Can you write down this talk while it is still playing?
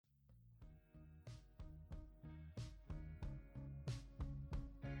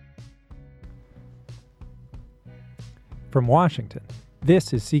From Washington,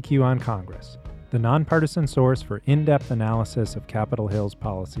 this is CQ on Congress, the nonpartisan source for in-depth analysis of Capitol Hill's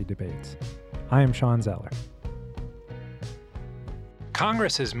policy debates. I am Sean Zeller.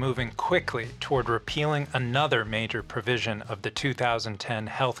 Congress is moving quickly toward repealing another major provision of the 2010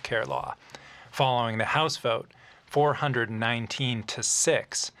 health care law, following the House vote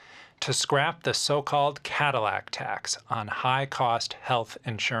 419-6 to scrap the so-called Cadillac tax on high-cost health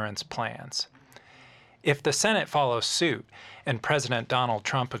insurance plans. If the Senate follows suit and President Donald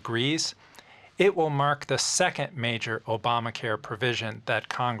Trump agrees, it will mark the second major Obamacare provision that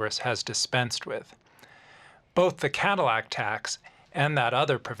Congress has dispensed with. Both the Cadillac tax and that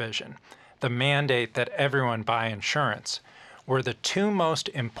other provision, the mandate that everyone buy insurance, were the two most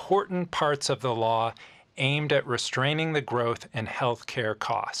important parts of the law aimed at restraining the growth in health care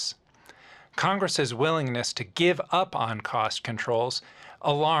costs. Congress's willingness to give up on cost controls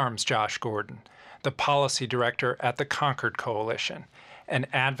alarms Josh Gordon, the policy director at the Concord Coalition, an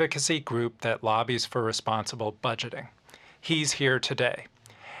advocacy group that lobbies for responsible budgeting. He's here today.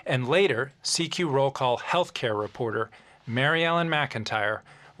 And later, CQ Roll Call healthcare reporter Mary Ellen McIntyre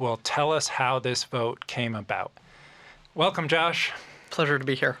will tell us how this vote came about. Welcome, Josh. Pleasure to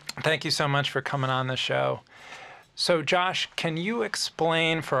be here. Thank you so much for coming on the show. So, Josh, can you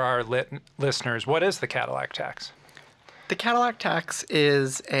explain for our listeners, what is the Cadillac tax? The Cadillac tax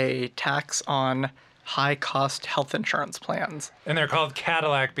is a tax on high-cost health insurance plans. And they're called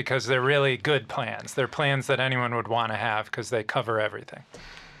Cadillac because they're really good plans. They're plans that anyone would want to have because they cover everything.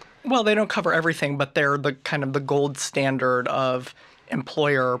 Well, they don't cover everything, but they're the kind of the gold standard of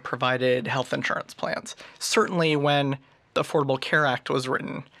employer-provided health insurance plans. Certainly when the Affordable Care Act was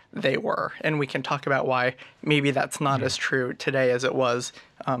written, they were. And we can talk about why maybe that's not as true today as it was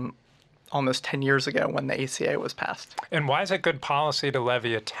almost 10 years ago when the ACA was passed. And why is it good policy to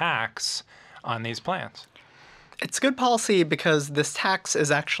levy a tax on these plans? It's good policy because this tax is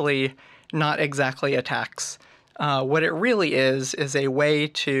actually not exactly a tax. What it really is a way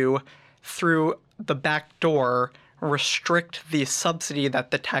to, through the back door, restrict the subsidy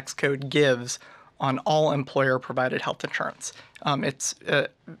that the tax code gives on all employer-provided health insurance. It's a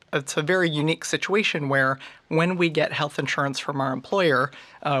very unique situation where when we get health insurance from our employer,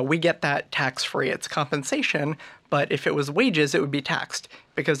 we get that tax-free. It's compensation, but if it was wages, it would be taxed.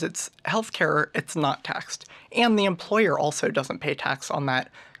 Because it's healthcare, it's not taxed. And the employer also doesn't pay tax on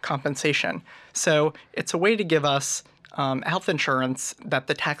that compensation. So it's a way to give us health insurance that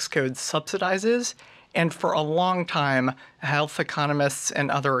the tax code subsidizes. And for a long time, health economists and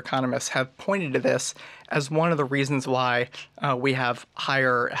other economists have pointed to this as one of the reasons why we have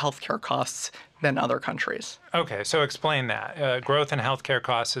higher healthcare costs than other countries. Okay, so explain that. Growth in healthcare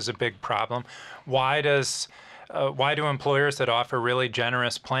costs is a big problem. Why do employers that offer really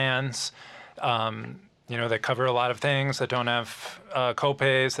generous plans, that cover a lot of things, that don't have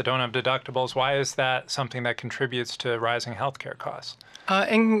copays, that don't have deductibles, why is that something that contributes to rising healthcare costs?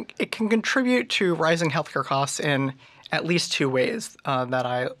 And it can contribute to rising healthcare costs in at least two ways that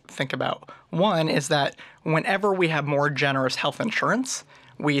I think about. One is that whenever we have more generous health insurance,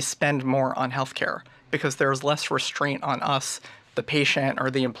 we spend more on healthcare because there's less restraint on us, the patient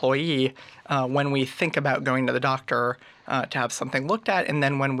or the employee, when we think about going to the doctor to have something looked at, and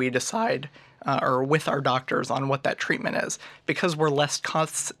then when we decide or with our doctors on what that treatment is. Because we're less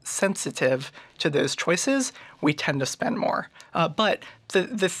cost sensitive to those choices, we tend to spend more. But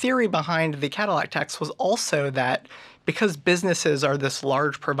the theory behind the Cadillac tax was also that because businesses are this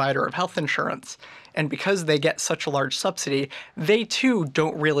large provider of health insurance, and because they get such a large subsidy, they too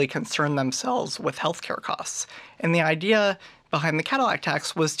don't really concern themselves with healthcare costs. And the idea behind the Cadillac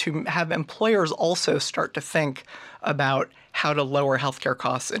tax was to have employers also start to think about how to lower healthcare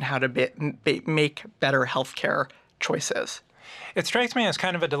costs and how to make better healthcare choices. It strikes me as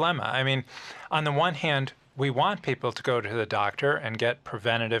kind of a dilemma. I mean, on the one hand, we want people to go to the doctor and get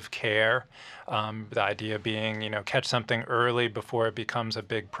preventative care. The idea being, catch something early before it becomes a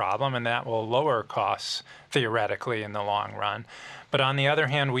big problem, and that will lower costs theoretically in the long run. But on the other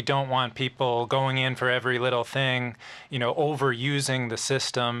hand, we don't want people going in for every little thing, overusing the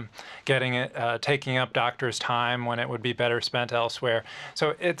system, taking up doctors' time when it would be better spent elsewhere.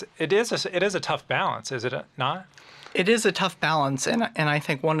 So it is a tough balance, is it not? It is a tough balance, and I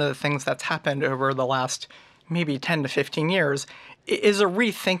think one of the things that's happened over the last maybe 10 to 15 years is a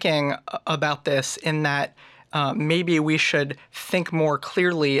rethinking about this in that maybe we should think more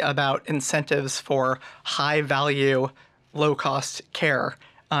clearly about incentives for high-value, low-cost care.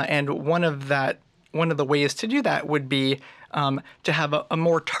 And one of the ways to do that would be to have a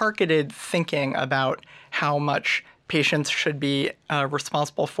more targeted thinking about how much patients should be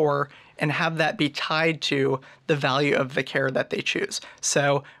responsible for and have that be tied to the value of the care that they choose.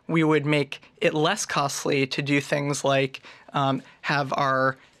 So we would make it less costly to do things like have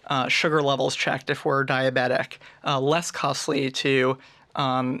our sugar levels checked if we're diabetic, less costly to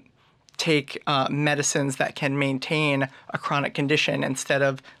take medicines that can maintain a chronic condition instead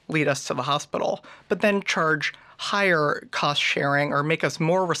of lead us to the hospital, but then charge higher cost sharing or make us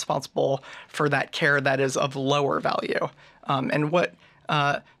more responsible for that care that is of lower value. And what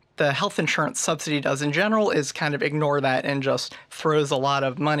the health insurance subsidy does in general is kind of ignore that and just throws a lot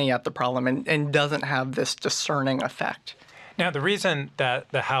of money at the problem and doesn't have this discerning effect. Now, the reason that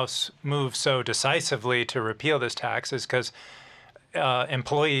the House moved so decisively to repeal this tax is because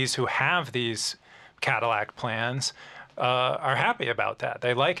employees who have these Cadillac plans are happy about that.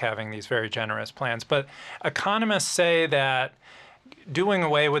 They like having these very generous plans. But economists say that doing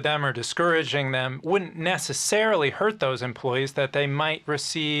away with them or discouraging them wouldn't necessarily hurt those employees, that they might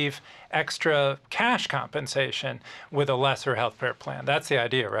receive extra cash compensation with a lesser health care plan. That's the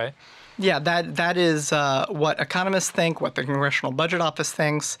idea, right? Yeah, that is what economists think, what the Congressional Budget Office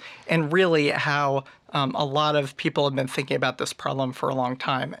thinks, and really how a lot of people have been thinking about this problem for a long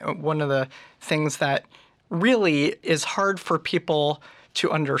time. One of the things that really is hard for people to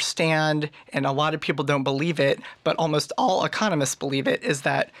understand, and a lot of people don't believe it, but almost all economists believe it, is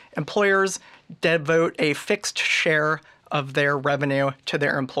that employers devote a fixed share of their revenue to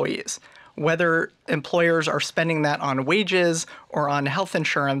their employees. Whether employers are spending that on wages or on health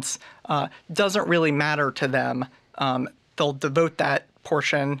insurance doesn't really matter to them. They'll devote that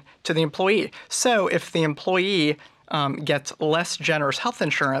portion to the employee. So if the employee gets less generous health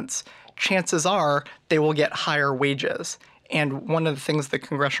insurance, chances are they will get higher wages. And one of the things the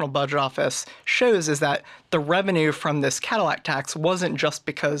Congressional Budget Office shows is that the revenue from this Cadillac tax wasn't just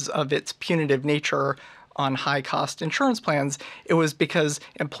because of its punitive nature on high-cost insurance plans. It was because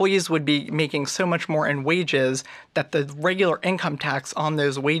employees would be making so much more in wages that the regular income tax on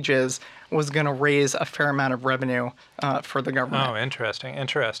those wages was going to raise a fair amount of revenue for the government. Oh,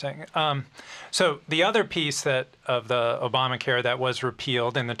 interesting. So the other piece of the Obamacare that was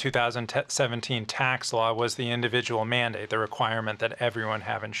repealed in the 2017 tax law was the individual mandate, the requirement that everyone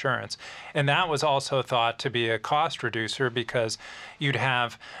have insurance. And that was also thought to be a cost reducer because you'd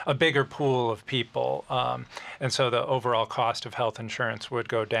have a bigger pool of people. And so the overall cost of health insurance would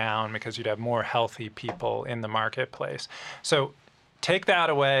go down because you'd have more healthy people in the marketplace. So take that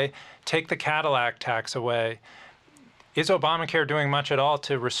away, take the Cadillac tax away. Is Obamacare doing much at all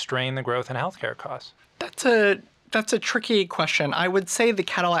to restrain the growth in healthcare costs? That's a tricky question. I would say the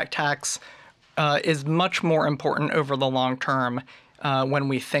Cadillac tax is much more important over the long term when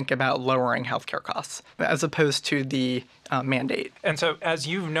we think about lowering healthcare costs, as opposed to the mandate. And so, as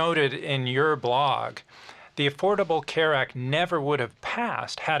you've noted in your blog, the Affordable Care Act never would have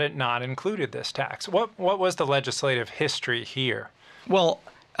passed had it not included this tax. What was the legislative history here? Well,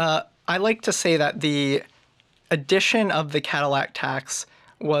 I like to say that the addition of the Cadillac tax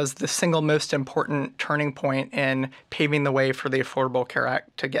was the single most important turning point in paving the way for the Affordable Care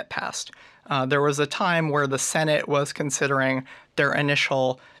Act to get passed. There was a time where the Senate was considering their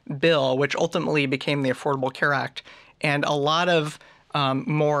initial bill, which ultimately became the Affordable Care Act, and a lot of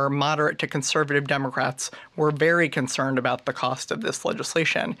more moderate to conservative Democrats were very concerned about the cost of this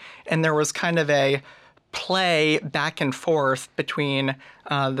legislation. And there was kind of a play back and forth between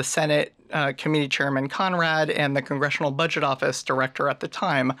the Senate Committee Chairman Conrad and the Congressional Budget Office director at the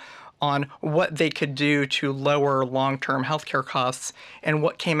time on what they could do to lower long-term healthcare costs. And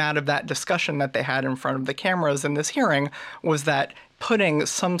what came out of that discussion that they had in front of the cameras in this hearing was that putting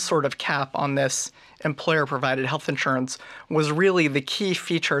some sort of cap on this employer-provided health insurance was really the key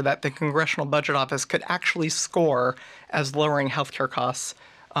feature that the Congressional Budget Office could actually score as lowering healthcare costs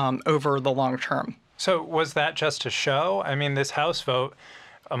over the long term. So was that just a show? I mean, this House vote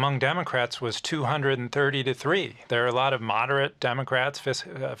among Democrats was 230-3. There are a lot of moderate Democrats,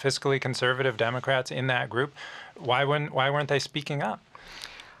 fiscally conservative Democrats in that group. Why weren't they speaking up?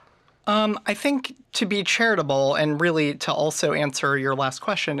 I think to be charitable and really to also answer your last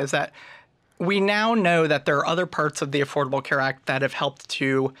question is that we now know that there are other parts of the Affordable Care Act that have helped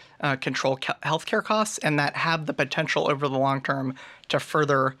to control healthcare costs and that have the potential over the long term to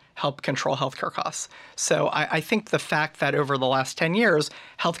further help control healthcare costs. So I think the fact that over the last 10 years,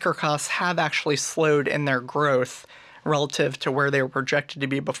 healthcare costs have actually slowed in their growth relative to where they were projected to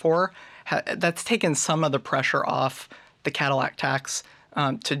be before, that's taken some of the pressure off the Cadillac tax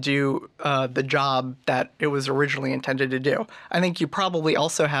to do the job that it was originally intended to do. I think you probably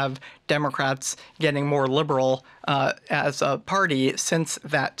also have Democrats getting more liberal as a party since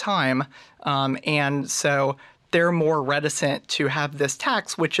that time. And so they're more reticent to have this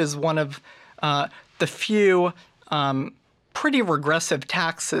tax, which is one of the few pretty regressive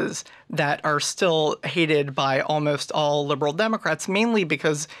taxes that are still hated by almost all liberal Democrats, mainly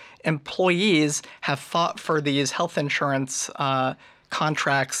because employees have fought for these health insurance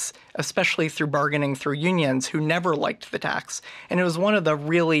contracts, especially through bargaining through unions who never liked the tax. And it was one of the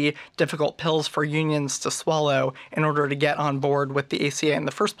really difficult pills for unions to swallow in order to get on board with the ACA in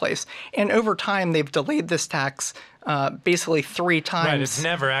the first place. And over time, they've delayed this tax basically 3 times. Right, it's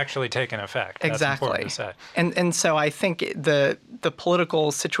never actually taken effect. That's exactly. important to say. And so I think the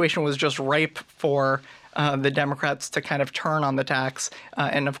political situation was just ripe for the Democrats to kind of turn on the tax.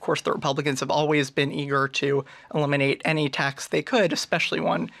 And of course, the Republicans have always been eager to eliminate any tax they could, especially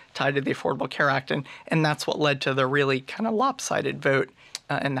one tied to the Affordable Care Act. And that's what led to the really kind of lopsided vote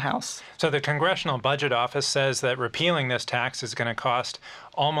in the House. So the Congressional Budget Office says that repealing this tax is going to cost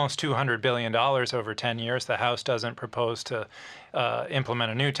almost $200 billion over 10 years. The House doesn't propose to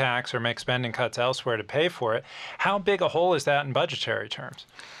implement a new tax or make spending cuts elsewhere to pay for it. How big a hole is that in budgetary terms?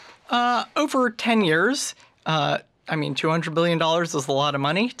 Over 10 years, $200 billion is a lot of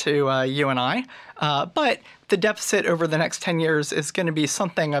money to you and I. But the deficit over the next 10 years is going to be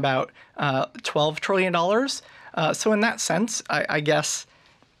something about $12 trillion. So in that sense, I guess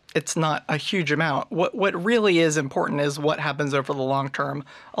it's not a huge amount. What really is important is what happens over the long term.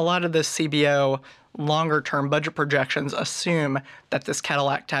 A lot of the CBO longer-term budget projections assume that this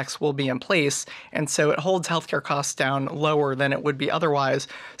Cadillac tax will be in place, and so it holds healthcare costs down lower than it would be otherwise.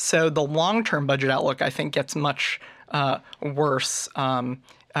 So the long-term budget outlook, I think, gets much worse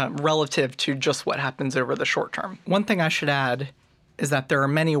relative to just what happens over the short term. One thing I should add is that there are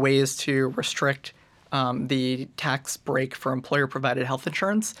many ways to restrict the tax break for employer-provided health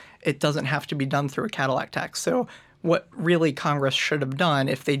insurance. It doesn't have to be done through a Cadillac tax. So what really Congress should have done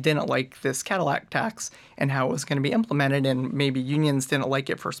if they didn't like this Cadillac tax and how it was going to be implemented, and maybe unions didn't like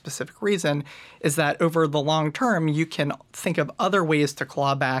it for a specific reason, is that over the long term, you can think of other ways to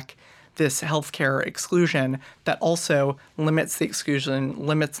claw back this healthcare exclusion that also limits the exclusion,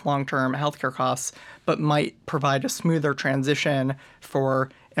 limits long-term healthcare costs, but might provide a smoother transition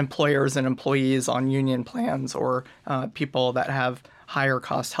for employers and employees on union plans or people that have higher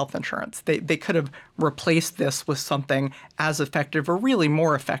cost health insurance. They could have replaced this with something as effective or really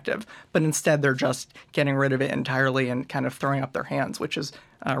more effective, but instead they're just getting rid of it entirely and kind of throwing up their hands, which is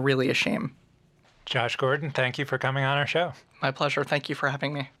really a shame. Josh Gordon, thank you for coming on our show. My pleasure. Thank you for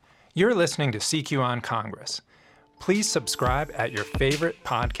having me. You're listening to CQ on Congress. Please subscribe at your favorite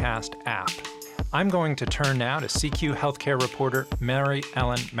podcast app. I'm going to turn now to CQ healthcare reporter Mary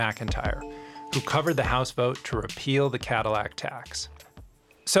Ellen McIntyre, who covered the House vote to repeal the Cadillac tax.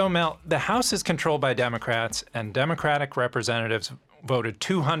 So, Mel, the House is controlled by Democrats, and Democratic representatives voted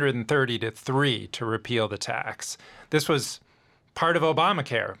 230-3 to repeal the tax. This was part of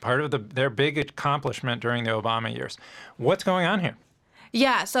Obamacare, part of their big accomplishment during the Obama years. What's going on here?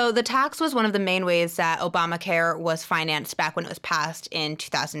 Yeah, so the tax was one of the main ways that Obamacare was financed back when it was passed in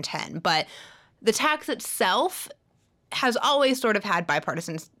 2010. But the tax itself has always sort of had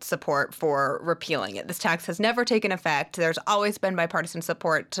bipartisan support for repealing it. This tax has never taken effect. There's always been bipartisan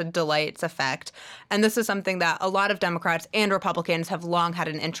support to delay its effect. And this is something that a lot of Democrats and Republicans have long had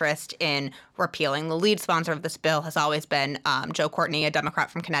an interest in repealing. The lead sponsor of this bill has always been Joe Courtney, a Democrat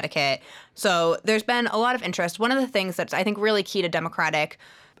from Connecticut. So there's been a lot of interest. One of the things that's, I think, really key to Democrats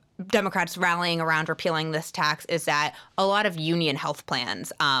rallying around repealing this tax is that a lot of union health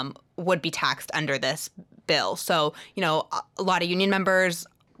plans would be taxed under this bill. So, a lot of union members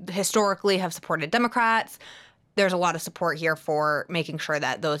historically have supported Democrats. There's a lot of support here for making sure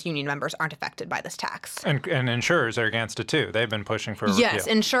that those union members aren't affected by this tax. And insurers are against it, too. They've been pushing for a repeal. Yes,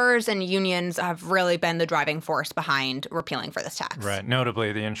 insurers and unions have really been the driving force behind repealing for this tax. Right.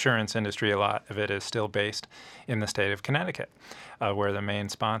 Notably, the insurance industry, a lot of it is still based in the state of Connecticut, where the main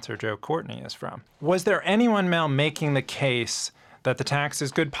sponsor, Joe Courtney, is from. Was there anyone, Mel, making the case that the tax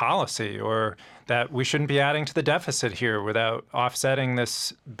is good policy or that we shouldn't be adding to the deficit here without offsetting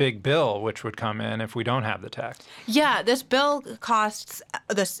this big bill, which would come in if we don't have the tax? Yeah, this bill costs,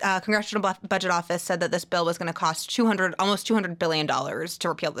 this Congressional Budget Office said that this bill was going to cost almost $200 billion to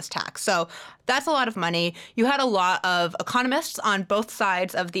repeal this tax. So that's a lot of money. You had a lot of economists on both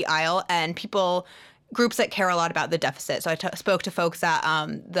sides of the aisle and groups that care a lot about the deficit. So I spoke to folks at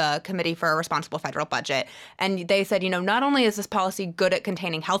the Committee for a Responsible Federal Budget, and they said, not only is this policy good at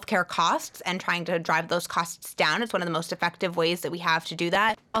containing healthcare costs and trying to drive those costs down, it's one of the most effective ways that we have to do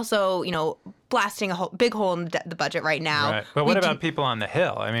that. Also, blasting a big hole in the budget right now. Right. But what about people on the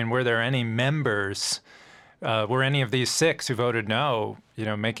Hill? I mean, were there any members were any of these 6 who voted no,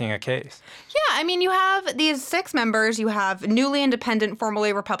 making a case? Yeah, I mean, you have these 6 members. You have newly independent,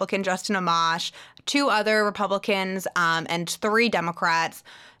 formerly Republican Justin Amash, 2 other Republicans, and 3 Democrats.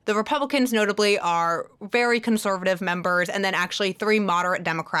 The Republicans notably are very conservative members, and then actually 3 moderate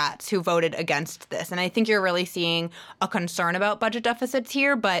Democrats who voted against this. And I think you're really seeing a concern about budget deficits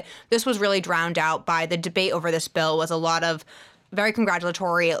here, but this was really drowned out by the debate over this bill. Was a lot of very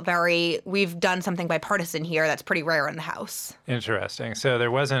congratulatory, we've done something bipartisan here that's pretty rare in the House. Interesting. So there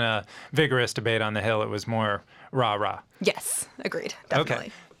wasn't a vigorous debate on the Hill. It was more rah-rah. Yes, agreed. Definitely.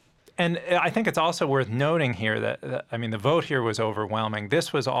 Okay. And I think it's also worth noting here that, the vote here was overwhelming.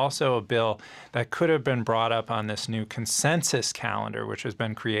 This was also a bill that could have been brought up on this new consensus calendar, which has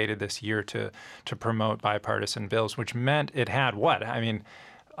been created this year to promote bipartisan bills, which meant it had what?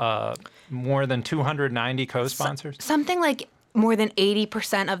 More than 290 co-sponsors? Something like more than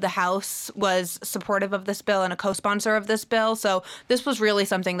 80% of the House was supportive of this bill and a co-sponsor of this bill. So this was really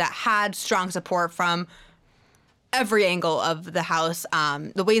something that had strong support from every angle of the House.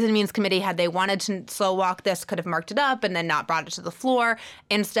 The Ways and Means Committee, had they wanted to slow walk this, could have marked it up and then not brought it to the floor.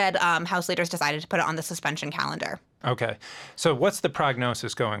 Instead, House leaders decided to put it on the suspension calendar. Okay. So what's the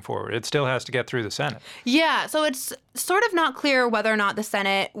prognosis going forward? It still has to get through the Senate. Yeah, so it's sort of not clear whether or not the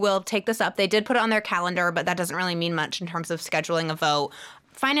Senate will take this up. They did put it on their calendar, but that doesn't really mean much in terms of scheduling a vote.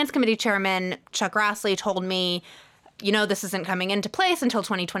 Finance Committee Chairman Chuck Grassley told me, this isn't coming into place until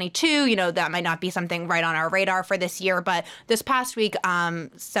 2022. That might not be something right on our radar for this year. But this past week,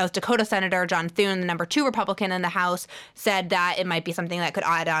 South Dakota Senator John Thune, the number 2 Republican in the House, said that it might be something that could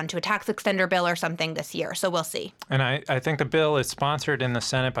add on to a tax extender bill or something this year. So we'll see. And I think the bill is sponsored in the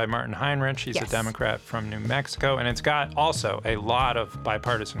Senate by Martin Heinrich. He's a Democrat from New Mexico. And it's got also a lot of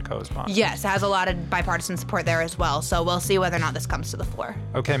bipartisan co-sponsors. Yes, it has a lot of bipartisan support there as well. So we'll see whether or not this comes to the floor.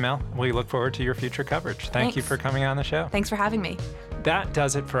 Okay, Mel, we look forward to your future coverage. Thank you for coming on the show. Thanks for having me. That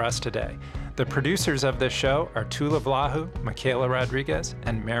does it for us today. The producers of this show are Tula Vlahu, Michaela Rodriguez,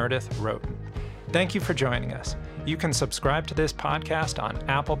 and Meredith Roten. Thank you for joining us. You can subscribe to this podcast on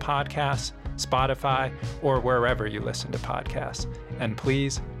Apple Podcasts, Spotify, or wherever you listen to podcasts. And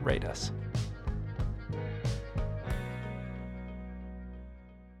please rate us.